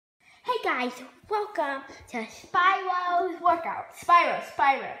guys, welcome to Spyro's workout. Spyro.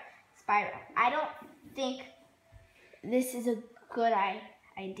 I don't think this is a good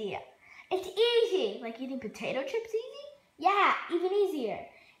idea. It's easy, like eating potato chips easy? Yeah, even easier,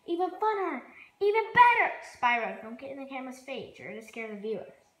 even funner, even better. Spyro, don't get in the camera's face. You're gonna scare the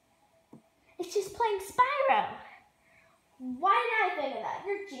viewers. It's just playing Spyro. Why did I think of that?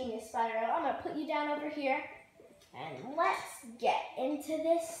 You're a genius, Spyro. I'm gonna put you down over here. And let's get into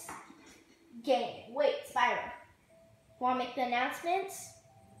this game. Wait, Spyro. Want to make the announcements?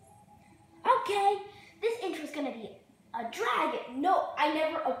 Okay, this intro is going to be a dragon. No, I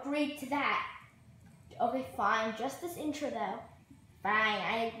never agreed to that. Okay, fine. Just this intro, though. Fine,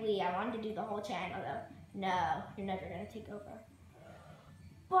 I agree. I wanted to do the whole channel, though. No, you're never going to take over.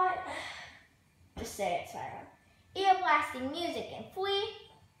 But, just say it, Spyro. Ear blasting music in 3,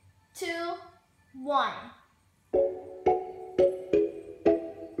 2, 1.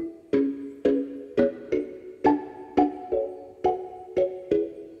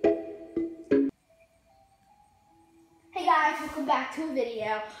 Hey guys, welcome back to a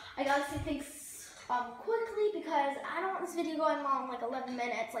video. I gotta say things quickly because I don't want this video going long, like 11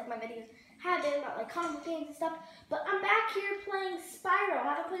 minutes, like my videos have been about like comic games and stuff. But I'm back here playing Spyro.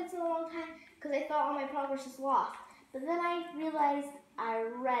 I haven't played this in a long time because I thought all my progress was lost. But then I realized I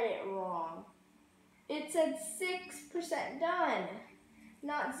read it wrong. It said 6% done,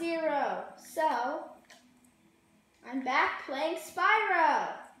 not 0. So, I'm back playing Spyro.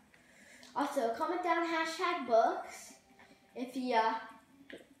 Also, comment down #books if you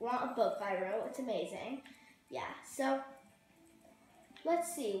want a book I wrote. It's amazing. Yeah, so,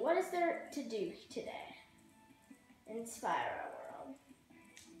 let's see. What is there to do today in Spyro World?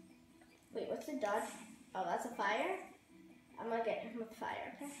 Wait, what's the dodge? Oh, that's a fire? I'm gonna get him with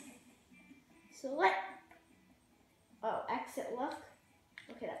fire, okay? So what? Oh, exit look.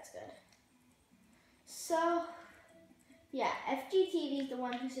 Okay, that's good. So, yeah, FGTV is the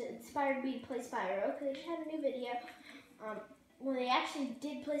one who inspired me to play Spyro because they just had a new video. Well, they actually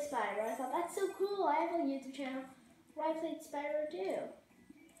did play Spyro. I thought, that's so cool. I have a YouTube channel where I played Spyro too.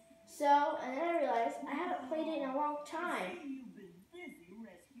 So, and then I realized I haven't played it in a long time. You've been busy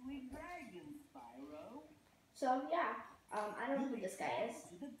rescuing dragons, Spyro. So, yeah, I don't know who this guy is.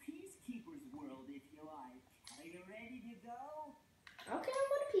 To the Peacekeeper's world, if you like. Are you ready to go? Okay, I'm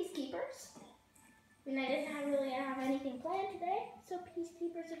going to Peacekeepers. I mean, I didn't really have anything planned today, so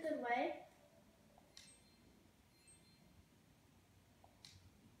Peacekeeper's a good way.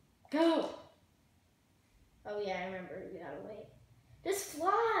 Go! Oh yeah, I remember, you gotta wait. Just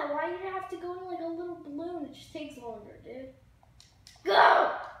fly! Why do you have to go in like a little balloon? It just takes longer, dude.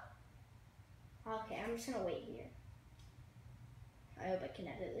 Go! Okay, I'm just gonna wait here. I hope I can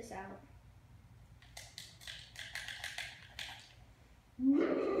edit this out.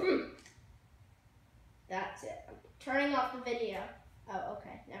 That's it. I'm turning off the video. Oh,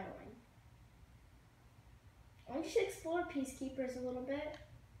 okay. Never mind. I want you to explore Peacekeepers a little bit.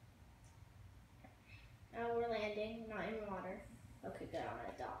 Oh, we're landing, not in water. Okay, good. I'm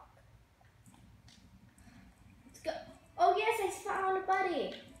on a dock. Let's go. Oh, yes, I found a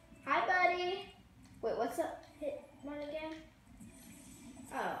buddy. Hi, buddy. Wait, what's up? Hit one again?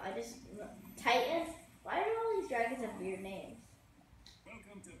 Oh, I just... Titan? Why do all these dragons have weird names?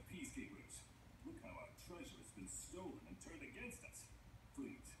 Welcome to Peacekeepers. Look how our treasure has been stolen and turned against us.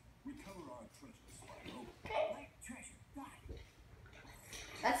 Please, recover our treasure, Spyro. Okay. Like treasure, got it.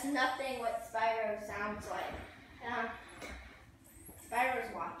 That's nothing what Spyro sounds like.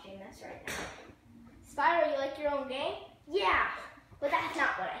 Spyro's watching this right now. Spyro, you like your own game? Yeah, but that's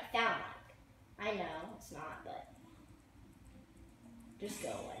not what I sound like. I know, it's not, but just go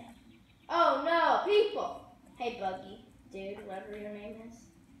away. Oh no, people! Hey Buggy, dude, whatever your name is.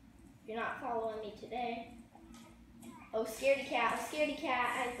 You're not following me today. Oh, scaredy cat,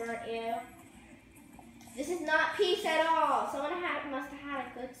 I burnt you. This is not peace at all. Someone must have had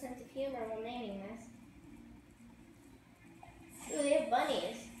a good sense of humor when naming this. Ooh, they have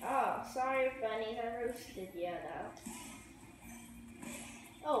bunnies. Oh, sorry bunnies, I roasted you though.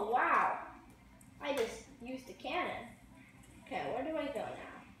 Oh, wow. I just used a cannon. Okay, where do I go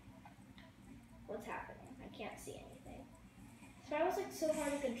now? What's happening? I can't see anything. Spyro's like so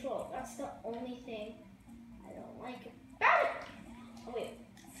hard to control. That's the only thing I don't like about it. Oh, wait.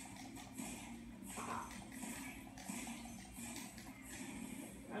 Aha.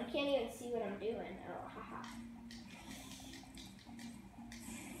 I can't even see what I'm doing. Oh, haha.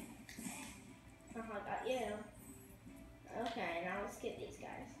 Haha, got you. Okay, now let's get these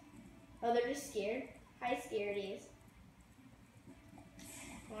guys. Oh, they're just scared? Hi, scaredies.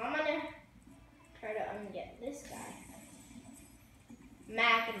 Well, I'm gonna try to unget this guy.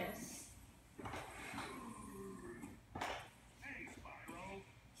 Magnus.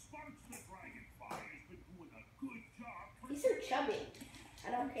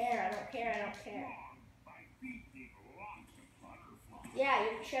 care, I don't care, I don't care. My feet need lots of butterflies. Yeah,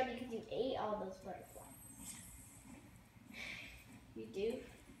 you're chubby because you ate all those butterflies. You do?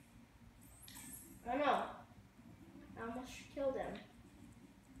 Oh no. I almost killed him.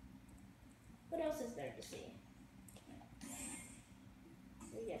 What else is there to see?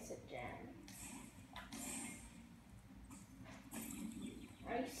 I guess a gem.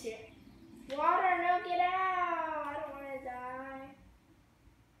 Are you serious? Water, no, get out! I don't want to die.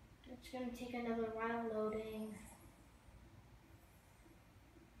 It's going to take another while loading.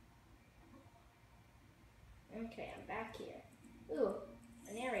 Okay, I'm back here. Ooh,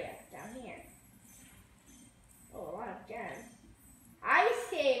 an area down here. Oh, a lot of gems. Ice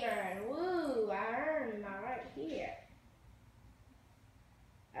Cavern! Woo! I earned my right here.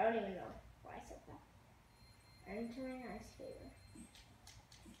 I don't even know why I said that. Entering Ice Cavern.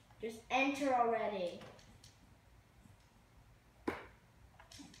 Just enter already.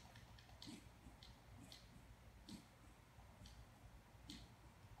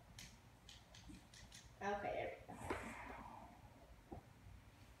 Okay, there we go.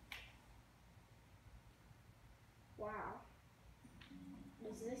 Wow.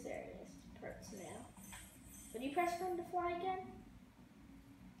 What is this area? Parts now. Would you press one to fly again?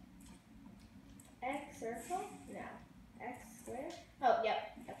 X circle? No. X square? Oh, yep.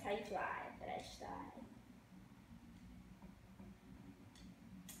 That's how you fly. But I just died.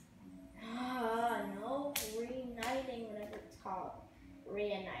 No. Reuniting, whatever it's called.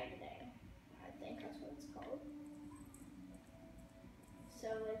 Reuniting. I think that's what it's called. So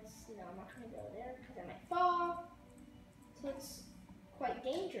it's, no, I'm not going to go there because I might fall. So it's quite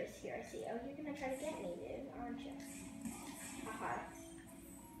dangerous here, I see. Oh, you're going to try to get me, dude, aren't you? Haha.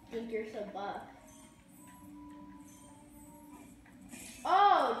 Think you're so buff.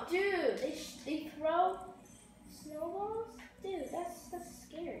 Oh, dude, they throw snowballs? Dude, that's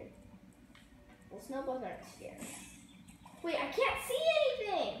scary. Well, snowballs aren't scary. Wait, I can't see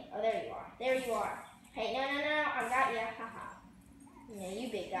anything! Oh, there you are. There you are. Hey, no, I got you. Haha. Yeah,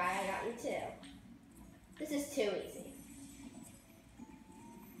 you big guy, I got you too. This is too easy.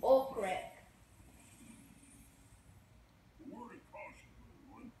 Oak Rick. Word of caution,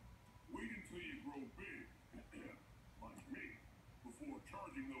 everyone. Wait until you grow big, like me, before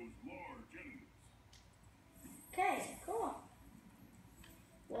charging those large enemies. Okay, cool.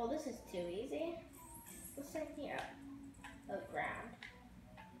 Well, this is too easy. What's in here? Oh, ground.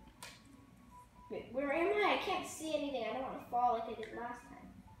 Wait, where am I? I can't see anything. I don't want to fall like I did last time.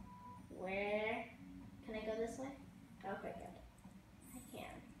 Where? Can I go this way? Okay, good. I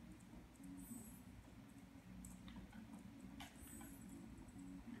can.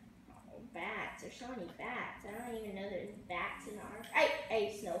 Oh, bats. There's so many bats. I don't even know there's bats in the ark.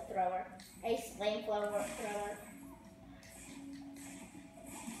 A snow thrower. A flame thrower.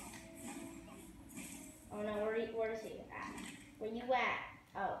 Oh no, where is he at? Where you at?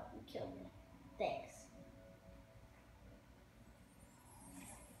 Oh, you killed me. Thanks.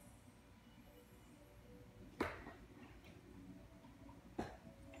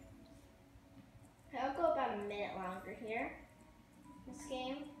 I'll go about a minute longer here. This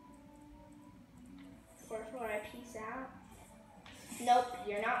game. Before I peace out. Nope,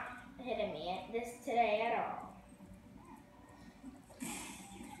 you're not hitting me today at all.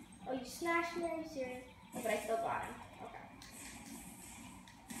 Oh, you smashed me? Are you serious? Oh, but I still got him. Okay.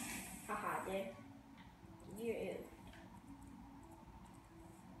 Haha, dude. You.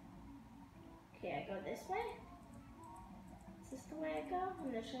 Okay, I go this way? Is this the way I go?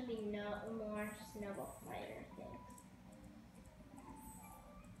 And there's gonna be no more snowball fighter things.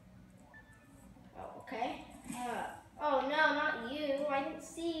 Oh, okay. Oh no, not you. I didn't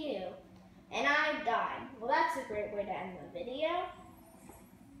see you. And I died. Well, that's a great way to end the video.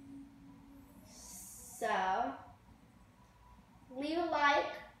 So, leave a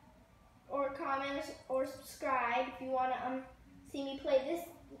like or comment or subscribe if you want to see me play this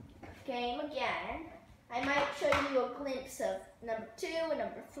game again. I might show you a glimpse of number 2 and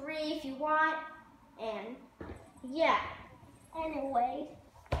number 3 if you want. And yeah. Anyway,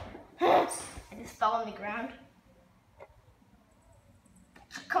 I just fell on the ground.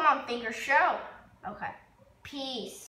 Come on, finger show. Okay. Peace.